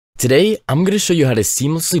Today, I'm going to show you how to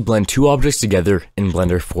seamlessly blend two objects together in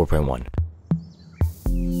Blender 4.1.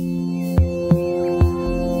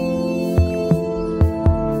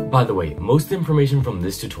 By the way, most of the information from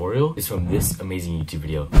this tutorial is from this amazing YouTube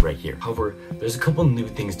video right here. However, there's a couple new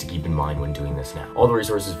things to keep in mind when doing this now. All the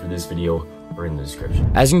resources for this video are in the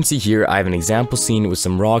description. As you can see here, I have an example scene with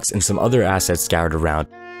some rocks and some other assets scattered around,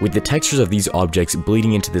 with the textures of these objects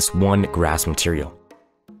bleeding into this one grass material.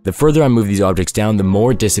 The further I move these objects down, the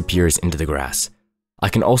more it disappears into the grass. I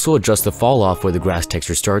can also adjust the fall off where the grass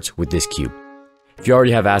texture starts with this cube. If you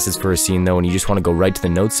already have assets for a scene though and you just want to go right to the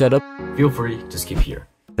node setup, feel free to skip here.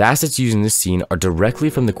 The assets used in this scene are directly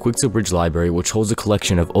from the Quixel Bridge library, which holds a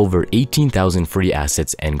collection of over 18,000 free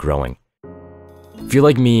assets and growing. If you're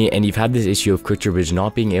like me and you've had this issue of Quixel Bridge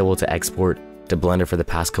not being able to export to Blender for the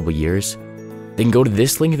past couple years, then go to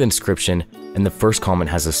this link in the description and the first comment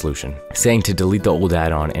has a solution, saying to delete the old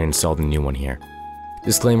add-on and install the new one here.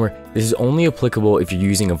 Disclaimer, this is only applicable if you're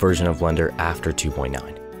using a version of Blender after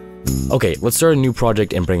 2.9. Okay, let's start a new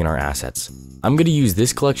project and bring in our assets. I'm going to use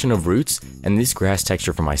this collection of roots and this grass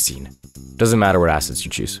texture for my scene. Doesn't matter what assets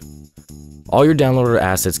you choose. All your downloaded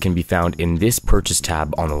assets can be found in this purchase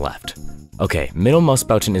tab on the left. Okay, middle mouse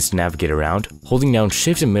button is to navigate around. Holding down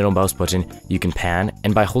shift and middle mouse button, you can pan,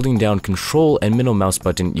 and by holding down control and middle mouse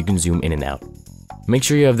button, you can zoom in and out. Make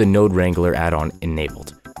sure you have the node Wrangler add-on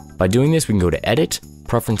enabled. By doing this, we can go to edit,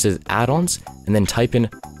 preferences, add-ons, and then type in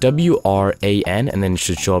WRAN, and then it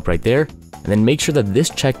should show up right there. And then make sure that this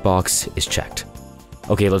checkbox is checked.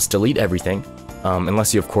 Okay, let's delete everything.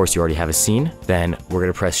 Unless you, of course, you already have a scene, then we're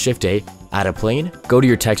gonna press Shift A, add a plane, go to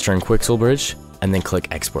your texture in Quixel Bridge, and then click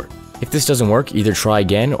export. If this doesn't work, either try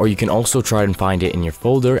again, or you can also try and find it in your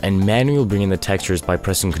folder and manually bring in the textures by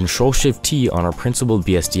pressing Ctrl Shift T on our principled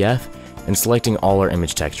BSDF and selecting all our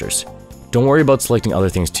image textures. Don't worry about selecting other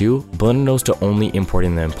things too, Blender knows to only import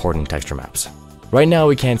in the important texture maps. Right now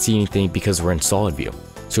we can't see anything because we're in solid view.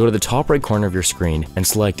 So go to the top right corner of your screen and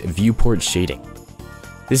select Viewport Shading.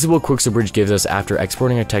 This is what Quixel Bridge gives us after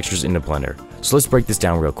exporting our textures into Blender. So let's break this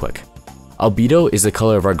down real quick. Albedo is the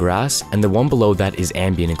color of our grass, and the one below that is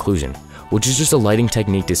ambient occlusion, which is just a lighting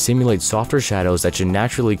technique to simulate softer shadows that should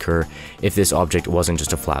naturally occur if this object wasn't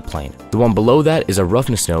just a flat plane. The one below that is a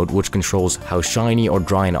roughness node, which controls how shiny or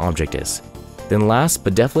dry an object is. Then last,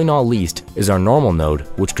 but definitely not least, is our normal node,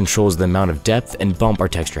 which controls the amount of depth and bump our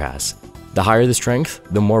texture has. The higher the strength,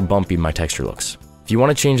 the more bumpy my texture looks. If you want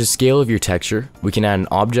to change the scale of your texture, we can add an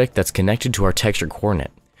object that's connected to our texture coordinate,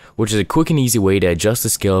 which is a quick and easy way to adjust the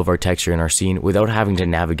scale of our texture in our scene without having to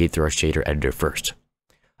navigate through our shader editor first.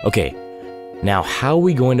 Okay, now how are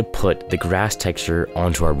we going to put the grass texture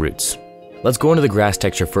onto our roots? Let's go into the grass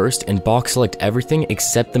texture first and box select everything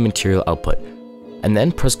except the material output, and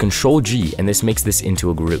then press Ctrl G, and this makes this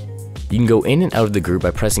into a group. You can go in and out of the group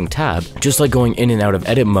by pressing tab, just like going in and out of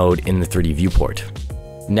edit mode in the 3D viewport.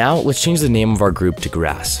 Now let's change the name of our group to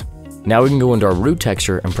grass. Now we can go into our root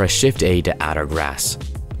texture and press Shift A to add our grass.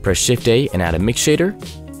 Press Shift A and add a mix shader,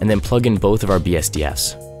 and then plug in both of our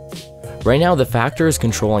BSDFs. Right now the factor is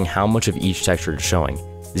controlling how much of each texture it's showing,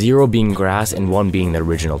 0 being grass and 1 being the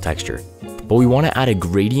original texture. But we want to add a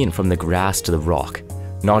gradient from the grass to the rock,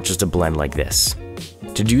 not just a blend like this.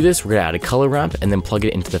 To do this, we're going to add a color ramp and then plug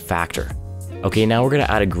it into the factor. Okay, now we're going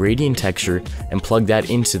to add a gradient texture and plug that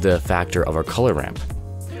into the factor of our color ramp.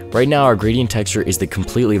 Right now our gradient texture is the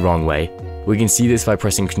completely wrong way. We can see this by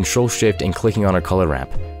pressing Ctrl Shift and clicking on our color ramp.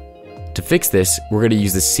 To fix this, we're going to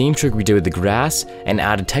use the same trick we did with the grass and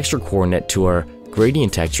add a texture coordinate to our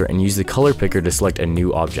gradient texture and use the color picker to select a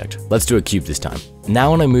new object. Let's do a cube this time.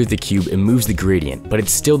 Now when I move the cube, it moves the gradient, but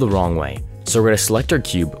it's still the wrong way. So we're going to select our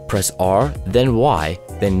cube, press R, then Y,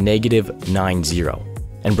 then -90,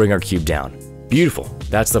 and bring our cube down. Beautiful,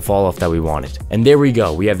 that's the fall off that we wanted. And there we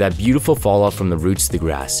go, we have that beautiful fall off from the roots to the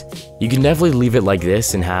grass. You can definitely leave it like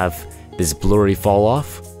this and have this blurry fall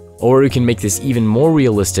off, or we can make this even more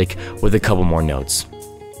realistic with a couple more nodes.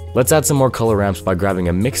 Let's add some more color ramps by grabbing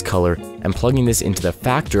a mix color and plugging this into the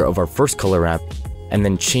factor of our first color ramp, and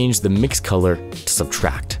then change the mix color to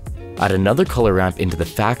subtract. Add another color ramp into the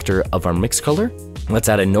factor of our mix color. Let's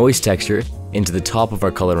add a noise texture into the top of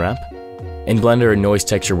our color ramp. In Blender, a noise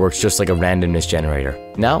texture works just like a randomness generator.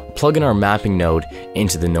 Now, plug in our mapping node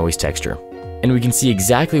into the noise texture. And we can see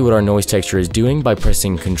exactly what our noise texture is doing by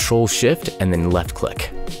pressing Ctrl Shift and then left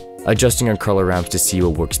click, adjusting our color ramps to see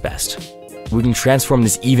what works best. We can transform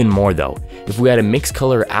this even more though. If we add a mix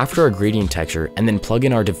color after our gradient texture and then plug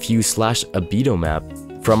in our diffuse/albedo map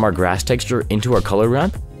from our grass texture into our color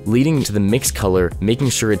ramp, leading to the mix color, making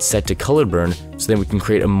sure it's set to color burn so then we can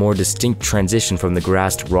create a more distinct transition from the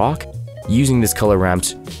grass to rock, using this color ramp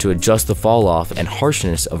to adjust the fall off and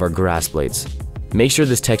harshness of our grass blades. Make sure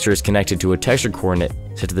this texture is connected to a texture coordinate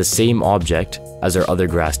set to the same object as our other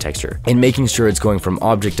grass texture, and making sure it's going from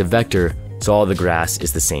object to vector so all the grass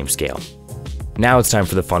is the same scale. Now it's time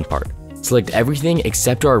for the fun part. Select everything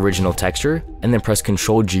except our original texture and then press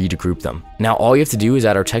Ctrl G to group them. Now all you have to do is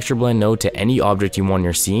add our texture blend node to any object you want in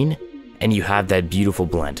your scene, and you have that beautiful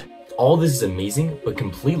blend. All this is amazing, but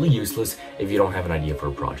completely useless if you don't have an idea for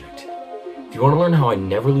a project. If you want to learn how I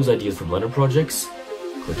never lose ideas for Blender projects,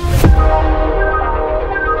 click here.